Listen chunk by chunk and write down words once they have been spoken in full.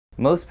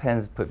Most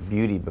pens put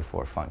beauty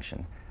before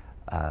function.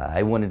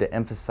 I wanted to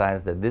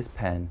emphasize that this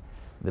pen,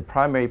 the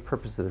primary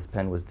purpose of this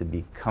pen was to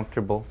be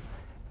comfortable,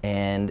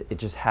 and it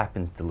just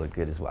happens to look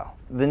good as well.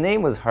 The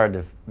name was hard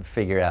to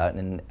figure out,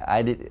 and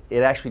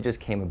it actually just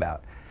came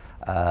about.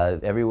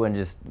 Everyone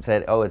just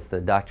said, oh, it's the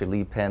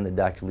UGLee pen, the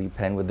UGLee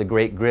pen with the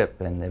great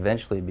grip, and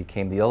eventually it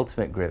became the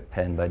ultimate grip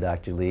pen by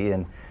UGLee,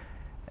 and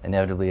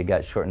inevitably it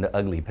got shortened to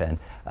UGLee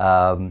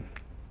Pen.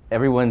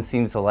 Everyone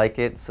seems to like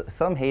it.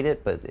 Some hate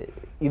it, but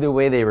either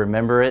way they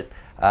remember it.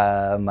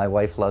 My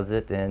wife loves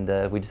it,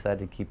 and we decided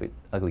to keep it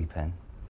UGLee Pen.